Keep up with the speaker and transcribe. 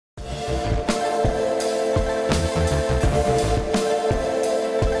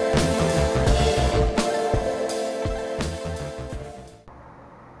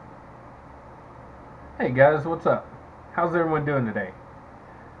Hey guys, what's up? How's everyone doing today?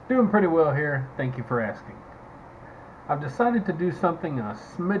 Doing pretty well here, thank you for asking. I've decided to do something a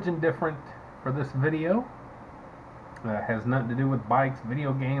smidgen different for this video. Has nothing to do with bikes,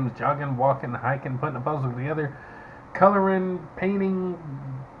 video games, jogging, walking, hiking, putting a puzzle together, coloring, painting,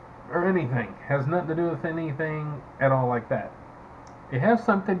 or anything. Has nothing to do with anything at all like that. It has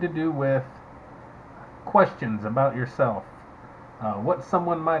something to do with questions about yourself. What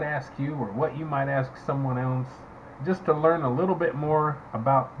someone might ask you or what you might ask someone else, just to learn a little bit more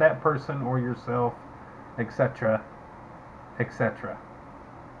about that person or yourself, etc., etc.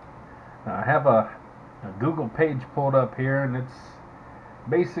 I have a Google page pulled up here, and it's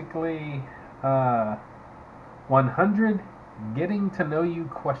basically 100 getting to know you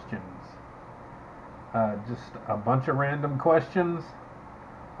questions. Just a bunch of random questions.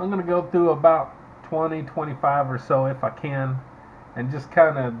 I'm going to go through about 20, 25 or so if I can, and just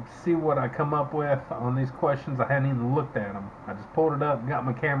kind of see what I come up with on these questions. I hadn't even looked at them. I just pulled it up, got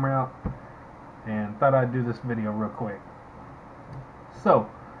my camera out, and thought I'd do this video real quick. So,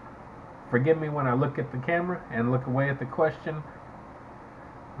 forgive me when I look at the camera and look away at the question,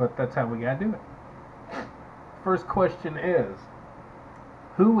 but that's how we gotta do it. First question is,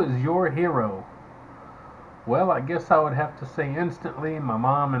 who is your hero? Well, I guess I would have to say instantly my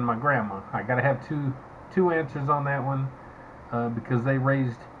mom and my grandma. I gotta have two answers on that one. Because they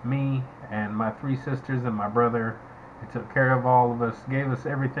raised me and my three sisters and my brother. They took care of all of us, gave us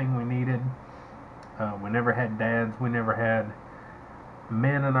everything we needed. We never had dads, we never had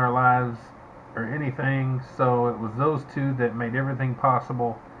men in our lives or anything, so it was those two that made everything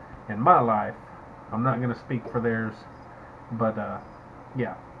possible in my life. I'm not going to speak for theirs, but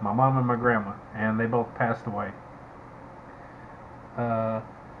yeah, my mom and my grandma, and they both passed away.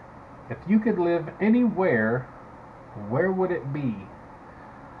 If you could live anywhere, where would it be?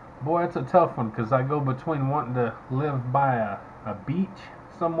 Boy, it's a tough one, because I go between wanting to live by a beach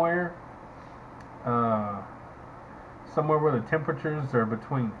somewhere, somewhere where the temperatures are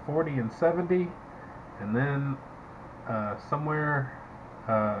between 40 and 70, and then somewhere,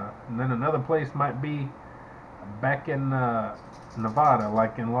 and then another place might be back in Nevada,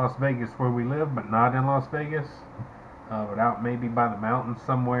 like in Las Vegas where we live, but not in Las Vegas, but out maybe by the mountains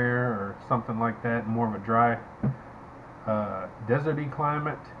somewhere or something like that, more of a dry deserty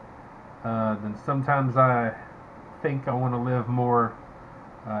climate. Then sometimes I think I want to live more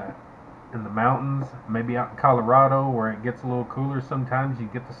in the mountains, maybe out in Colorado where it gets a little cooler sometimes. You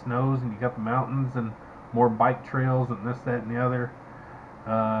get the snows and you got the mountains and more bike trails and this, that, and the other.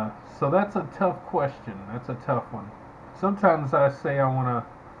 So that's a tough question. That's a tough one. Sometimes I say I want to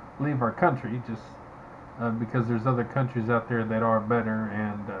leave our country just because there's other countries out there that are better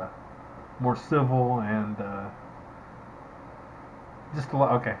and more civil and just a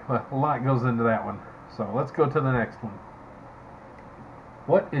lot. Okay, a lot goes into that one. So let's go to the next one.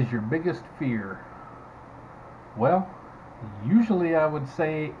 What is your biggest fear? Well, usually I would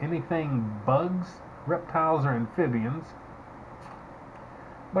say anything bugs, reptiles, or amphibians.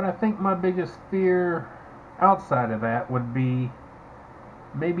 But I think my biggest fear outside of that would be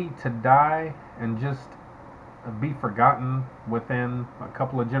maybe to die and just be forgotten within a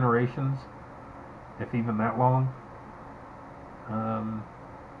couple of generations, if even that long.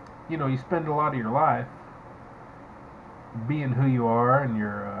 You know, you spend a lot of your life being who you are and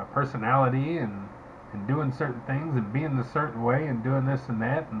your personality and doing certain things and being a certain way and doing this and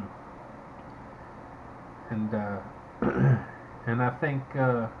that and and I think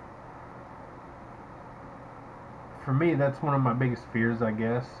for me that's one of my biggest fears, I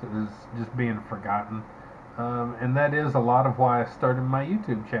guess, is just being forgotten. And that is a lot of why I started my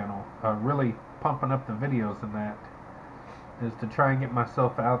YouTube channel, really pumping up the videos and that, is to try and get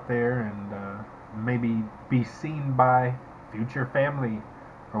myself out there and maybe be seen by future family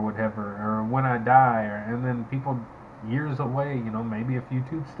or whatever, or when I die, and then people years away, you know, maybe if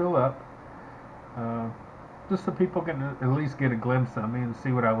YouTube's still up, just so people can at least get a glimpse of me and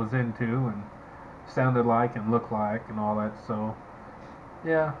see what I was into and sounded like and looked like and all that. So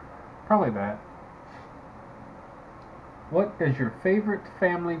yeah, probably that. What is your favorite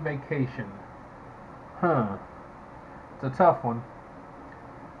family vacation? It's a tough one.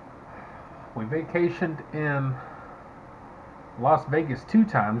 We vacationed in Las Vegas 2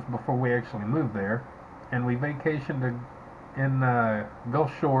 times before we actually moved there, and we vacationed in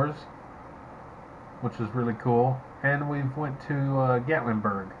Gulf Shores, which was really cool, and we went to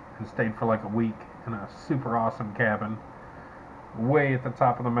Gatlinburg and stayed for like a week in a super awesome cabin way at the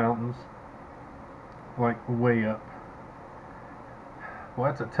top of the mountains, like way up. Well,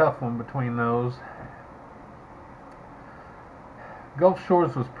 that's a tough one between those. Gulf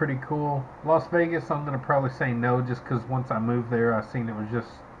Shores was pretty cool. Las Vegas, I'm gonna probably say no, just because once I moved there, I seen it was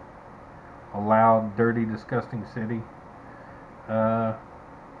just a loud, dirty, disgusting city. Uh,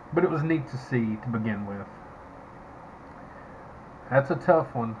 but it was neat to see to begin with. That's a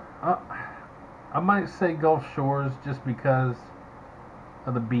tough one. I might say Gulf Shores just because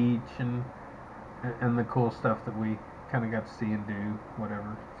of the beach and the cool stuff that we kind of got to see and do,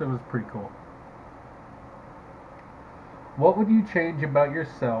 whatever. So it was pretty cool. What would you change about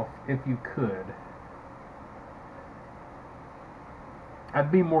yourself if you could?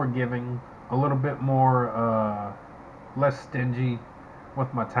 I'd be more giving, a little bit more, less stingy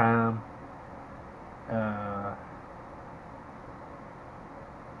with my time. Uh,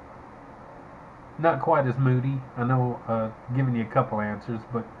 Not quite as moody. I know, giving you a couple answers,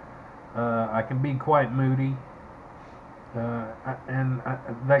 but I can be quite moody, and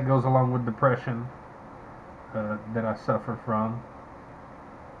that goes along with depression that I suffer from.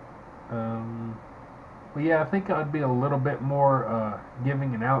 Um, but yeah, I think I'd be a little bit more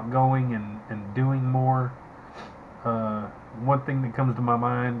giving and outgoing and doing more. Uh, One thing that comes to my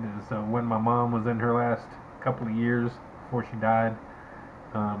mind is when my mom was in her last couple of years before she died.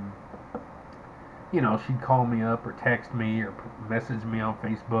 Um, She'd call me up or text me or message me on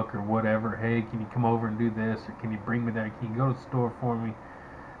Facebook or whatever. Hey, can you come over and do this? Or can you bring me that? Can you go to the store for me?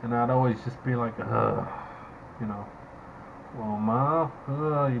 And I'd always just be like, you know, well, Mom,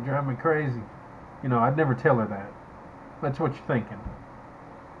 you drive me crazy. I'd never tell her that. That's what you're thinking.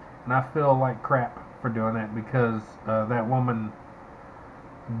 And I feel like crap for doing that because that woman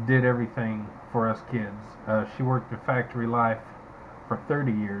did everything for us kids. She worked a factory life for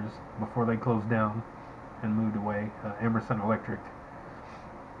 30 years before they closed down and moved away, Emerson Electric.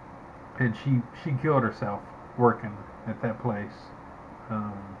 And she killed herself working at that place.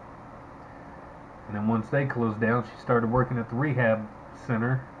 Um, and then once they closed down, she started working at the rehab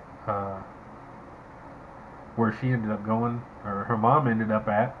center, where she ended up going, or her mom ended up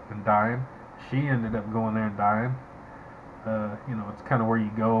at and dying. She ended up going there and dying. It's kind of where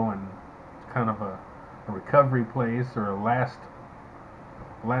you go, and it's kind of a recovery place or a last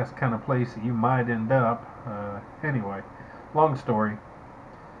kind of place that you might end up. Anyway, long story.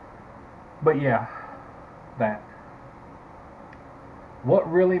 But yeah, that. What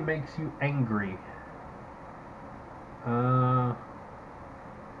really makes you angry?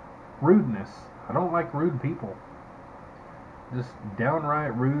 Rudeness. I don't like rude people. Just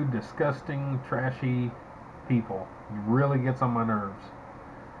downright rude, disgusting, trashy people. It really gets on my nerves.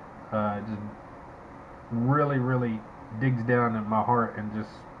 It just really, really digs down in my heart and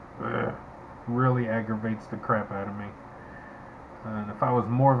just really aggravates the crap out of me. And if I was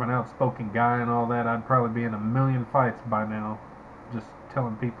more of an outspoken guy and all that, I'd probably be in a million fights by now, just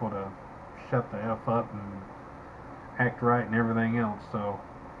telling people to shut the F up and act right and everything else. So,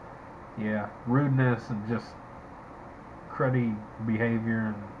 yeah, rudeness and just cruddy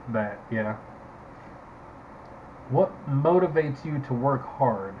behavior and that, yeah. What motivates you to work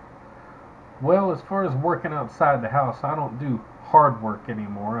hard? Well, as far as working outside the house, I don't do hard work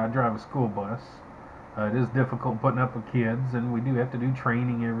anymore. I drive a school bus. It is difficult putting up with kids, and we do have to do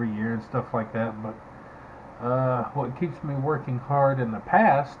training every year and stuff like that. But what keeps me working hard in the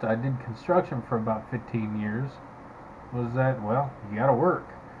past, I did construction for about 15 years, was that, well, you got to work.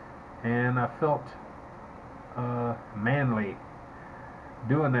 And I felt manly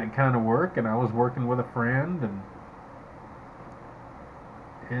doing that kind of work, and I was working with a friend, and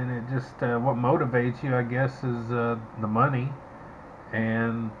it just, what motivates you, I guess, is the money.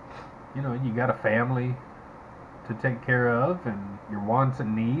 And you got a family to take care of, and your wants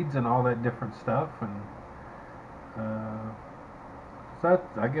and needs and all that different stuff. And so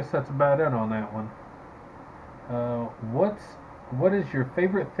I guess that's about it on that one. What is your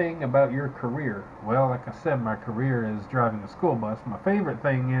favorite thing about your career? Well, like I said, my career is driving a school bus. My favorite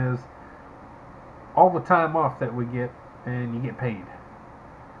thing is all the time off that we get, and you get paid.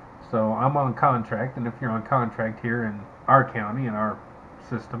 So I'm on contract, and if you're on contract here in our county, in our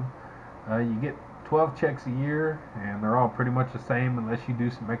system, you get 12 checks a year, and they're all pretty much the same unless you do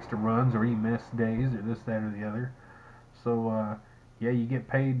some extra runs or you miss days or this, that, or the other. So, yeah, you get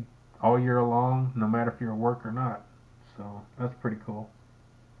paid all year long, no matter if you're at work or not. So that's pretty cool.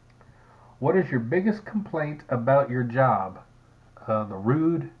 What is your biggest complaint about your job? The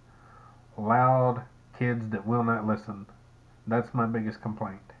rude, loud kids that will not listen. That's my biggest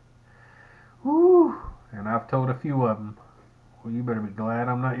complaint. Woo! And I've told a few of them. Well, you better be glad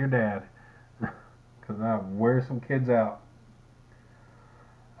I'm not your dad, because I wear some kids out.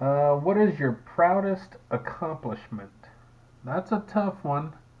 What is your proudest accomplishment? That's a tough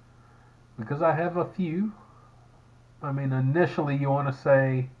one, because I have a few. I mean, initially you want to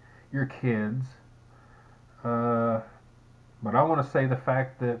say your kids, uh, but I want to say the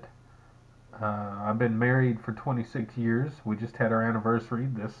fact that I've been married for 26 years. We just had our anniversary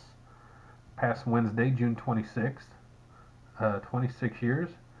this past Wednesday, June 26th. 26 years.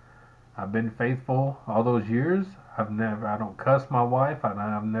 I've been faithful all those years. I don't cuss my wife.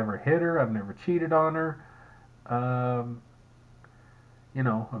 I've never hit her. I've never cheated on her. Um,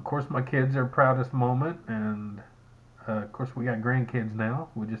 of course, my kids are proudest moment, and of course, we got grandkids now.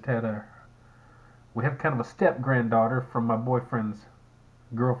 We have kind of a step granddaughter from my boyfriend's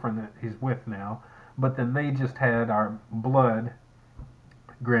girlfriend that he's with now. But then they just had our blood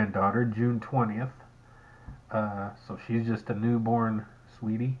granddaughter, June 20th. So she's just a newborn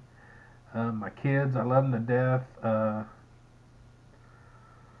sweetie. My kids, I love them to death.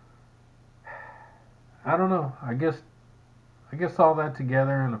 I don't know. I guess all that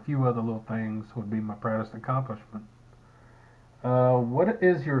together and a few other little things would be my proudest accomplishment. What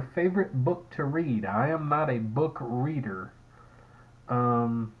is your favorite book to read? I am not a book reader.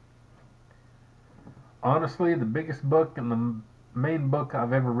 Um, Honestly, the biggest book and the main book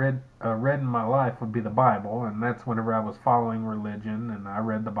I've ever read in my life would be the Bible, and that's whenever I was following religion, and I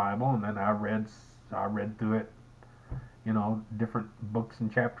read the Bible, and then I read through it, different books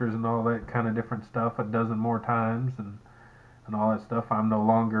and chapters and all that kind of different stuff a dozen more times, and all that stuff. I'm no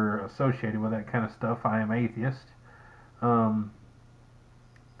longer associated with that kind of stuff. I am atheist. Um,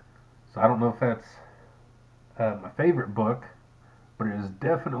 so I don't know if that's my favorite book, but it is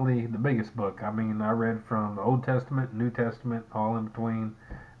definitely the biggest book. I mean, I read from the Old Testament, New Testament, all in between.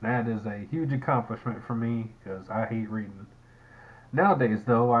 That is a huge accomplishment for me because I hate reading. Nowadays,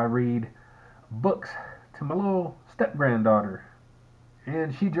 though, I read books to my little step granddaughter,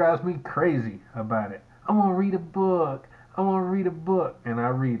 and she drives me crazy about it. I want to read a book. I want to read a book, and I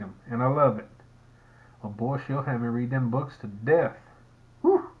read them, and I love it. Well, boy, she'll have me read them books to death.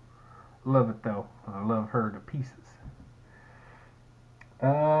 Whew. Love it though. I love her to pieces.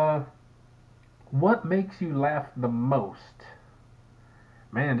 Uh, what makes you laugh the most?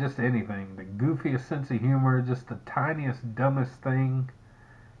 Man, just anything. The goofiest sense of humor, just the tiniest, dumbest thing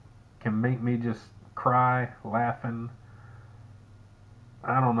can make me just cry laughing.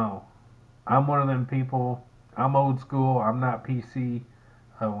 I don't know. I'm one of them people. I'm old school. I'm not PC.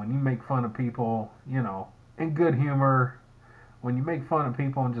 When you make fun of people, in good humor, when you make fun of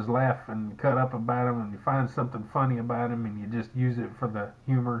people and just laugh and cut up about them and you find something funny about them and you just use it for the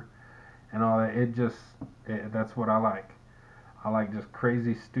humor and all that, that's what I like. I like just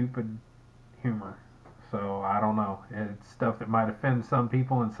crazy, stupid humor. So I don't know. It's stuff that might offend some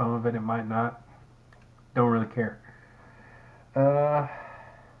people and some of it might not. Don't really care. Uh,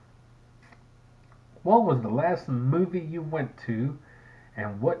 what was the last movie you went to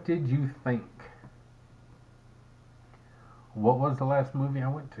and what did you think? What was the last movie I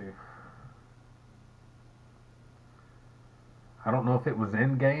went to? I don't know if it was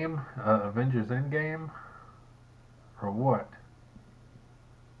Endgame, Avengers Endgame, or what.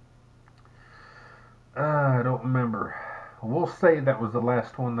 I don't remember. We'll say that was the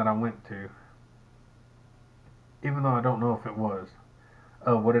last one that I went to, even though I don't know if it was.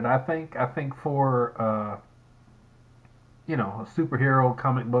 What did I think? I think for a superhero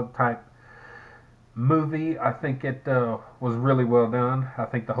comic book type movie, I think it was really well done. I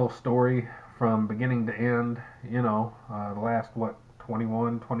think the whole story from beginning to end, the last,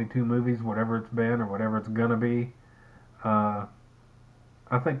 21, 22 movies, whatever it's been or whatever it's gonna be, uh,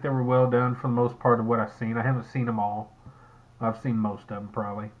 I think they were well done for the most part of what I've seen. I haven't seen them all. I've seen most of them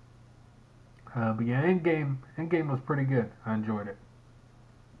probably. But yeah, Endgame was pretty good. I enjoyed it.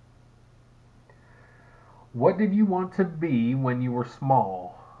 What did you want to be when you were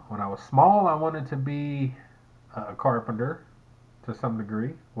small? When I was small, I wanted to be a carpenter to some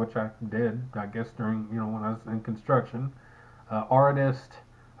degree, which I did, I guess, during, when I was in construction. Artist,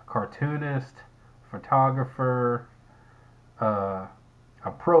 a cartoonist, photographer, uh,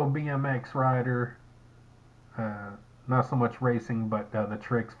 a pro BMX rider, uh, not so much racing, but the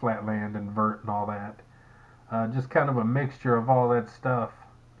tricks, flatland, and vert, and all that. Just kind of a mixture of all that stuff,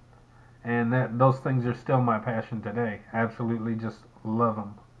 and those things are still my passion today. Absolutely, just love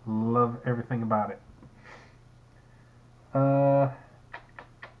them, love everything about it. Uh,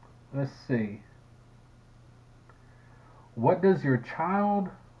 let's see. What does your child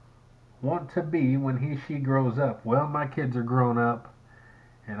want to be when she grows up? Well, my kids are grown up,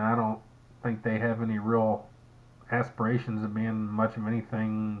 and I don't think they have any real aspirations of being much of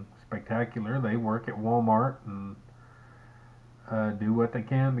anything spectacular. They work at Walmart and do what they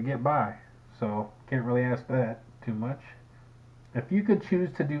can to get by. So can't really ask that too much. If you could choose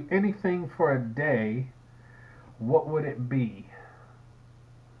to do anything for a day, what would it be?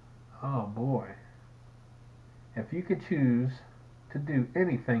 Oh boy. If you could choose to do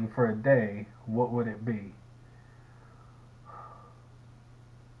anything for a day, what would it be?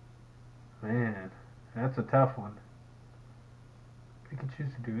 Man, that's a tough one. If you could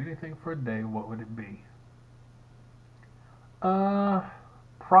choose to do anything for a day, what would it be? Uh,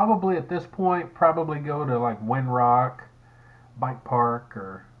 Probably at this point, probably go to like Windrock Bike Park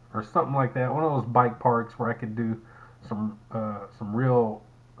or something like that. One of those bike parks where I could do some real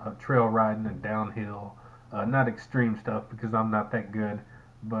trail riding and downhill. Not extreme stuff because I'm not that good,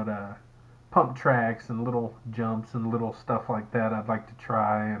 but pump tracks and little jumps and little stuff like that. I'd like to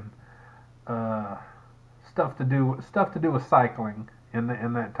try and uh, stuff to do with cycling in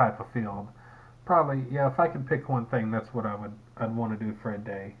that type of field. Probably, yeah. If I could pick one thing, that's what I'd want to do for a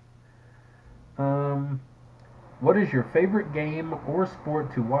day. Um, what is your favorite game or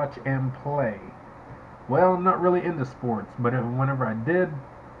sport to watch and play? Well, I'm not really into sports, but whenever I did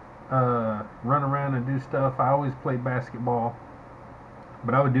run around and do stuff, I always played basketball.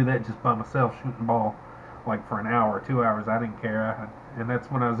 But I would do that just by myself, shooting ball like for an hour, 2 hours. I didn't care, and that's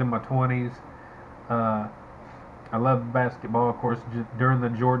when I was in my 20s. Uh, I loved basketball, of course, during the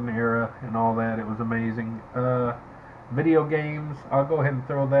Jordan era and all that. It was amazing. Video games, I'll go ahead and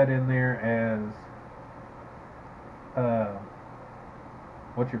throw that in there as uh,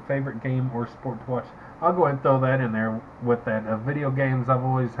 what's your favorite game or sport to watch? I'll go ahead and throw that in there with that. Video games, I've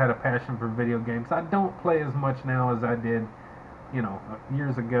always had a passion for video games. I don't play as much now as I did,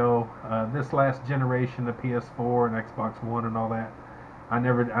 years ago. This last generation, the PS4 and Xbox One and all that, I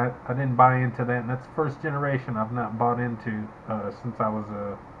didn't buy into that, and that's the first generation I've not bought into since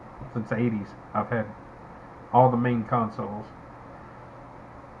the 80s. I've had all the main consoles.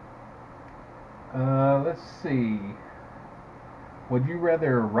 Let's see. Would you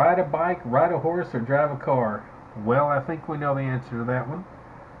rather ride a bike, ride a horse, or drive a car? Well, I think we know the answer to that one.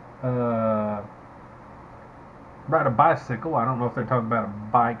 Uh, Ride a bicycle. I don't know if they're talking about a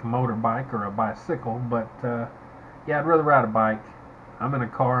bike, motorbike, or a bicycle, but yeah, I'd rather ride a bike. I'm in a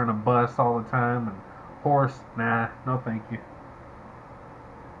car and a bus all the time, and horse, nah, no thank you.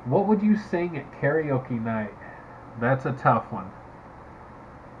 What would you sing at karaoke night? That's a tough one.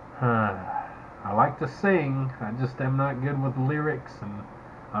 I like to sing, I just am not good with lyrics, and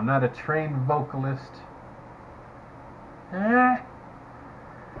I'm not a trained vocalist. Eh,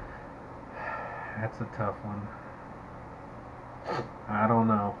 that's a tough one. I don't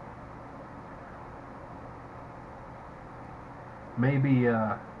know. Maybe,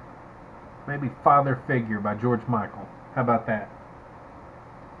 maybe Father Figure by George Michael. How about that?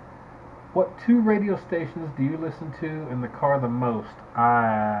 What two radio stations do you listen to in the car the most?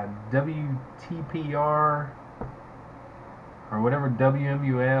 WTPR or whatever,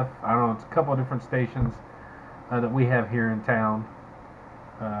 WMUF. I don't know. It's a couple of different stations that we have here in town.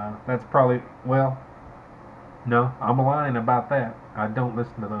 That's probably, well, no, I'm lying about that. I don't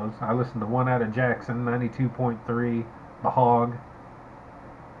listen to those. I listen to one out of Jackson, 92.3, The Hog.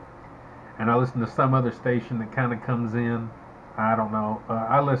 And I listen to some other station that kind of comes in. I don't know.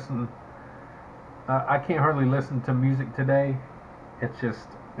 I can't hardly listen to music today. It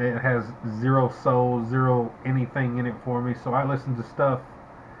has zero soul, zero anything in it for me. So I listen to stuff.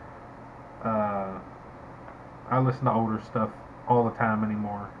 I listen to older stuff all the time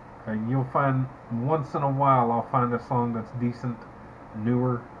anymore. You'll find once in a while I'll find a song that's decent,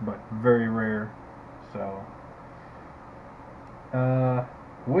 newer, but very rare. So,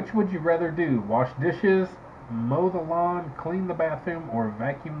 which would you rather do? Wash dishes, mow the lawn, clean the bathroom, or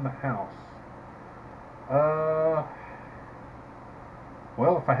vacuum the house? Uh,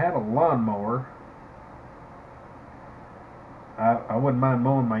 well, if I had a lawnmower, I wouldn't mind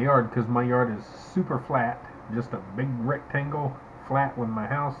mowing my yard because my yard is super flat, just a big rectangle flat with my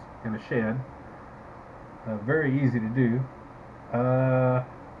house and a shed. Very easy to do.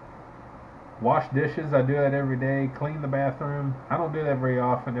 Wash dishes, I do that every day. Clean the bathroom, I don't do that very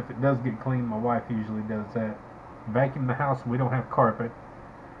often. If it does get cleaned, my wife usually does that. Vacuum the house, we don't have carpet.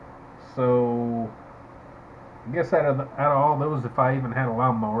 So I guess out of all those, if I even had a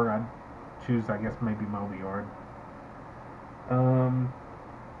lawnmower, I'd choose, I guess, maybe mow the yard.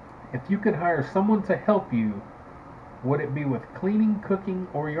 If you could hire someone to help you, would it be with cleaning, cooking,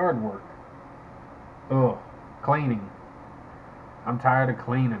 or yard work? Ugh, cleaning. I'm tired of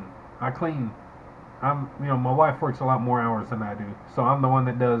cleaning. I clean. My wife works a lot more hours than I do, so I'm the one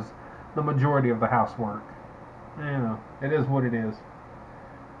that does the majority of the housework. It is what it is.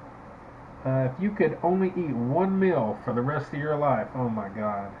 If you could only eat one meal for the rest of your life, oh my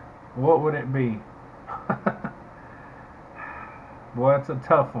God, what would it be? Well, that's a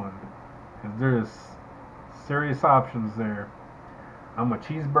tough one. 'Cause there's serious options there. I'm a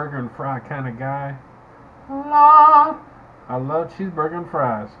cheeseburger and fry kind of guy. Lord, I love cheeseburger and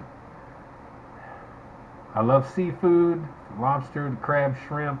fries. I love seafood, lobster, the crab,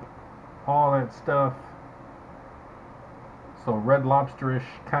 shrimp, all that stuff. So red lobsterish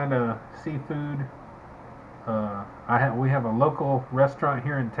kind of seafood. We have a local restaurant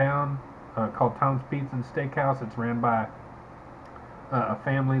here in town called Tom's Pizza and Steakhouse. It's ran by a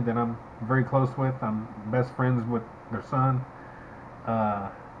family that I'm very close with. I'm best friends with their son,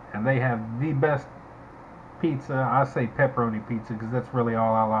 and they have the best pizza. I say pepperoni pizza because that's really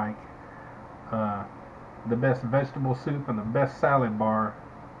all I like. The best vegetable soup and the best salad bar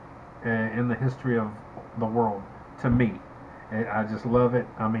in the history of the world, to me. I just love it.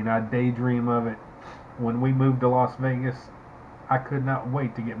 I mean, I daydream of it. When we moved to Las Vegas, I could not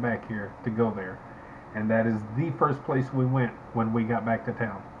wait to get back here to go there. And that is the first place we went when we got back to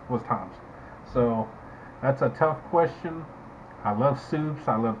town, was Tom's. So that's a tough question. I love soups.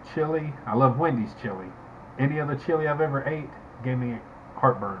 I love chili. I love Wendy's chili. Any other chili I've ever ate gave me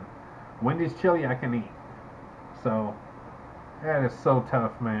heartburn. Wendy's chili I can eat. So that is so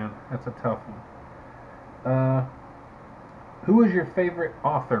tough, man. That's a tough one. Who is your favorite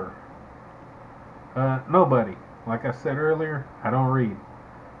author? Nobody. Like I said earlier, I don't read.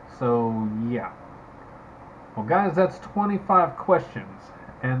 So yeah. Well, guys, that's 25 questions,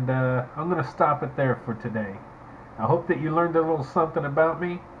 and I'm going to stop it there for today. I hope that you learned a little something about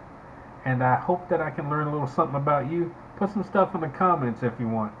me, and I hope that I can learn a little something about you. Put some stuff in the comments if you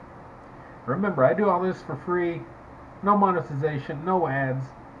want. Remember, I do all this for free, no monetization, no ads,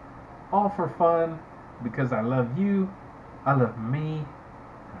 all for fun, because I love you, I love me,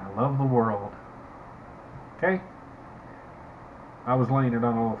 and I love the world. Okay? I was laying it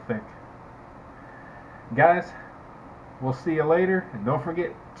on a little thick. Guys, we'll see you later, and don't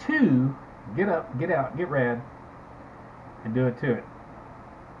forget to get up, get out, get rad, and do it to it.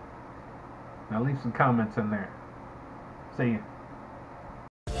 Now leave some comments in there. See you.